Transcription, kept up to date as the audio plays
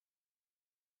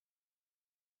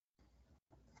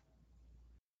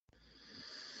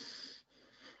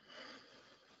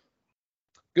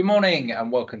Good morning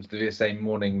and welcome to the VSA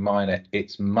Morning Miner.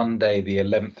 It's Monday, the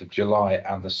 11th of July,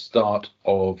 and the start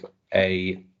of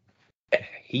a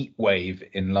heat wave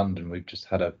in London. We've just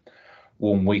had a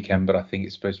warm weekend, but I think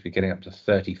it's supposed to be getting up to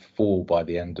 34 by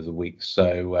the end of the week.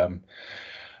 So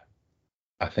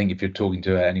I think if you're talking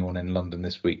to anyone in London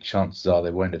this week, chances are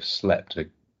they won't have slept a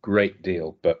great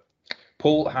deal. But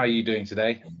Paul, how are you doing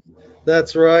today?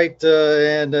 That's right,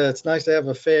 and it's nice to have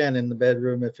a fan in the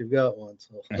bedroom if you've got one.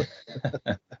 So.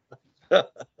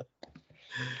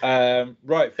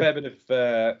 Right, fair bit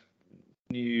of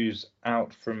news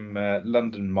out from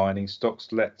London mining stocks.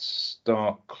 Let's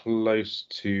start close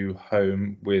to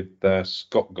home with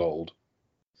Scott Gold.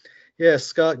 Yes,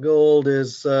 Scott Gold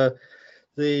is the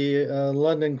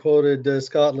London quoted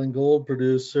Scotland gold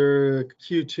producer.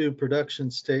 Q2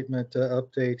 production statement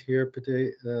update here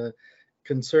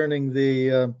concerning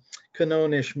the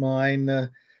Canonish mine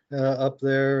up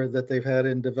there that they've had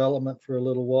in development for a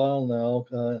little while now,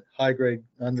 high-grade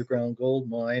underground gold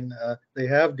mine. They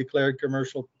have declared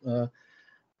commercial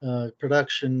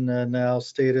production now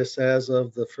status as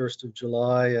of the 1st of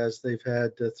July, as they've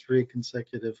had 3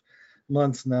 consecutive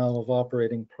months now of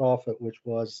operating profit, which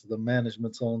was the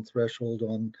management's own threshold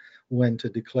on when to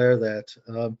declare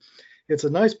that. It's a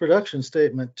nice production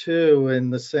statement too, in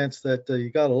the sense that you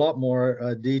got a lot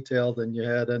more detail than you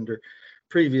had under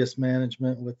previous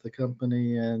management with the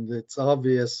company, and it's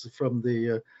obvious from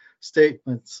the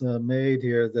statements made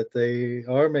here that they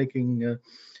are making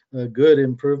a good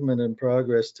improvement and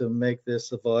progress to make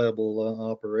this a viable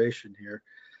operation here.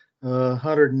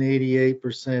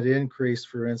 188% increase,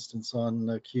 for instance, on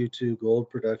Q2 gold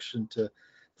production to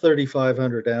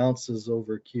 3,500 ounces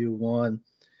over Q1.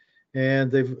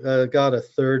 And they've got a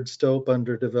third stope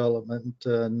under development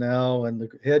now, and the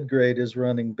head grade is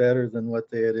running better than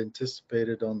what they had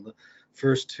anticipated on the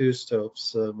first 2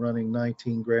 stopes, running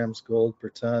 19 grams gold per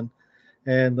ton.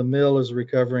 And the mill is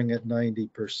recovering at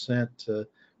 90%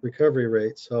 recovery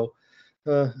rate. So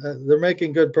they're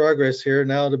making good progress here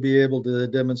now to be able to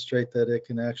demonstrate that it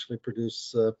can actually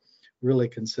produce really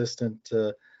consistent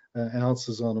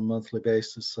ounces on a monthly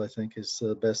basis, I think is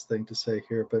the best thing to say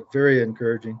here, but very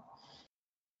encouraging.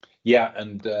 Yeah,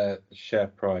 and share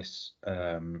price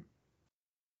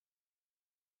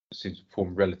seems to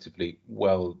perform relatively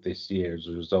well this year as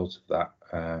a result of that.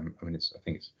 I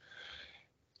think it's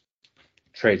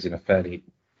trades in a fairly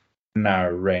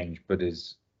narrow range, but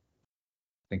is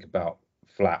think about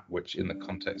flat, which in the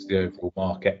context of the overall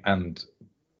market and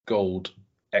gold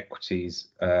equities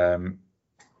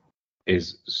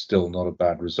is still not a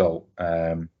bad result.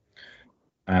 And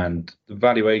the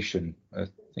valuation, I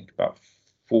think about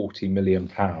 £40 million.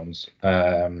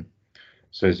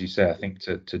 So as you say, I think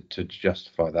to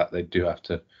justify that, they do have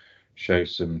to show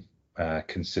some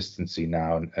consistency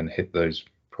now and hit those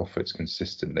profits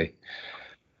consistently.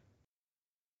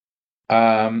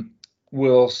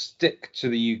 We'll stick to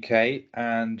the UK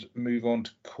and move on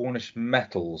to Cornish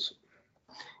Metals.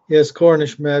 Yes,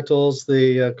 Cornish Metals,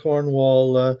 the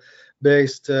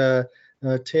Cornwall-based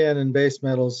tin and base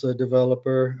metals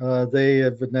developer. They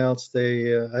have announced they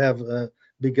have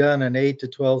begun an 8 to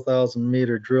 12,000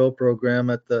 meter drill program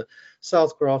at the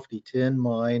South Crofty tin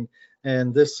mine,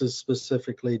 and this is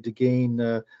specifically to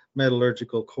gain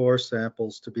metallurgical core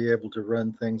samples to be able to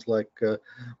run things like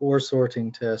ore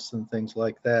sorting tests and things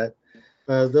like that.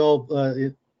 They'll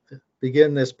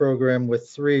begin this program with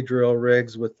 3 drill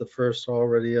rigs, with the first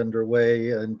already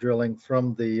underway and drilling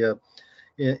from the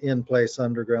in-place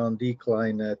underground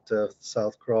decline at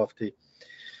South Crofty.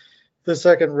 The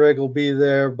second rig will be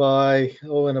there by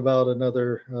in about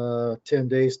another 10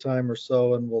 days time or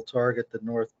so, and will target the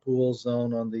North Pool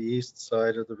zone on the east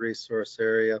side of the resource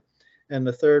area. And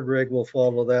the third rig will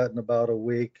follow that in about a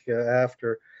week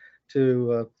after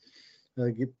to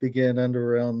begin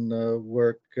underground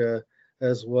work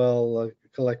as well,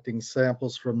 collecting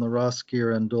samples from the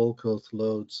Roskir and Dolcoath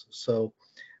lodes. So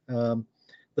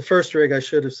the first rig, I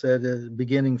should have said,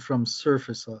 beginning from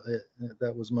surface.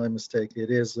 That was my mistake.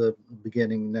 It is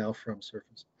beginning now from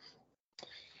surface.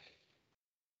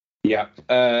 Yeah.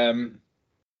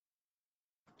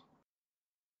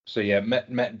 So yeah,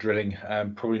 met drilling.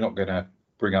 Probably not going to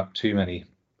bring up too many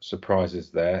surprises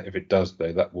there. If it does,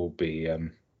 though, that will be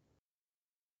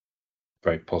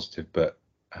very positive. But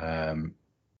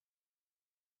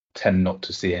tend not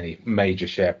to see any major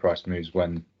share price moves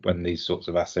when these sorts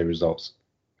of assay results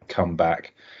come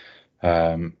back.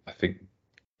 I think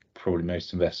probably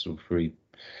most investors will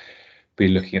be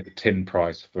looking at the tin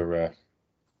price for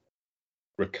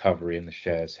recovery in the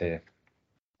shares here.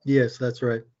 Yes, that's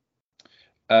right.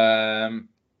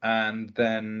 And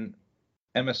then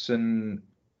Emerson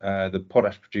the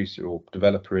potash producer or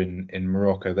developer in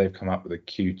Morocco, they've come up with a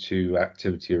Q2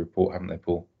 activity report, haven't they,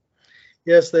 Paul?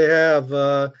 Yes, they have,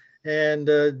 and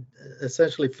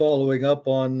essentially following up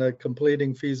on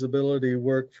completing feasibility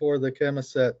work for the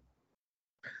Kemessat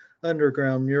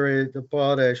underground muriate of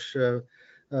potash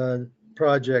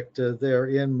project there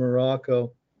in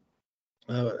Morocco.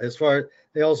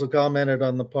 They also commented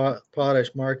on the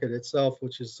potash market itself,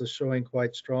 which is showing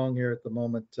quite strong here at the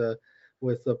moment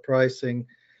with the pricing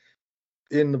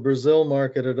in the Brazil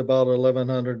market at about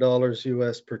 $1,100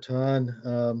 US per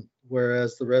ton,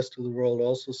 whereas the rest of the world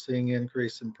also seeing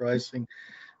increase in pricing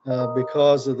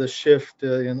because of the shift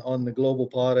on the global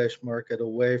potash market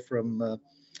away from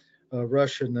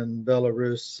Russian and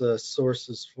Belarus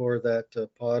sources for that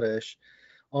potash.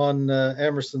 On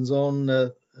Emerson's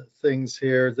own things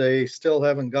here, they still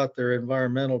haven't got their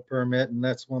environmental permit, and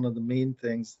that's one of the main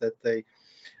things that they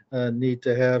need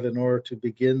to have in order to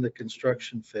begin the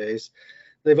construction phase.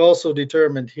 They've also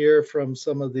determined here from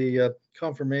some of the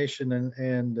confirmation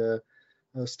and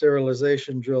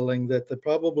sterilization drilling that they're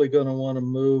probably going to want to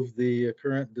move the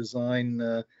current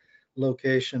design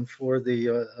location for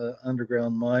the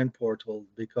underground mine portal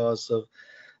because of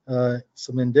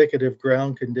some indicative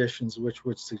ground conditions, which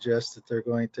would suggest that they're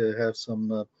going to have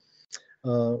some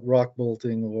rock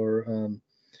bolting or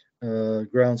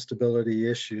ground stability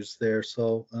issues there.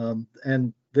 So,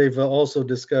 and they've also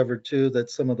discovered too that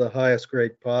some of the highest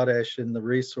grade potash in the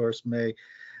resource may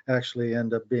actually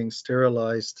end up being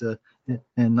sterilized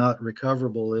and not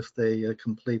recoverable if they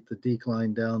complete the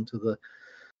decline down to the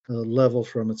level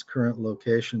from its current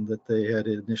location that they had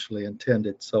initially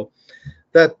intended. So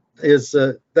that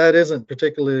isn't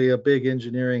particularly a big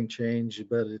engineering change,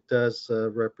 but it does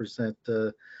represent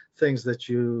things that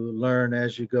you learn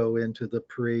as you go into the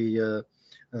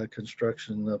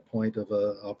pre-construction point of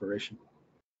operation.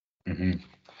 Mm-hmm.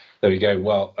 There we go.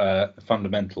 Well, the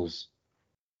fundamentals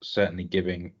certainly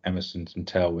giving Emerson some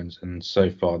tailwinds, and so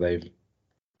far they've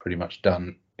pretty much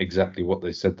done exactly what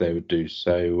they said they would do.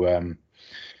 So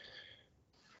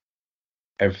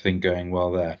everything going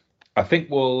well there. I think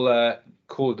we'll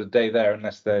call it a day there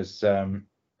unless there's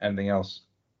anything else.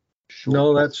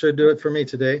 No, that should do it for me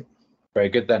today. Very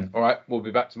good then. All right, we'll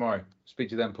be back tomorrow. Speak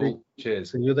to you then, Paul.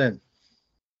 Cheers. See you then.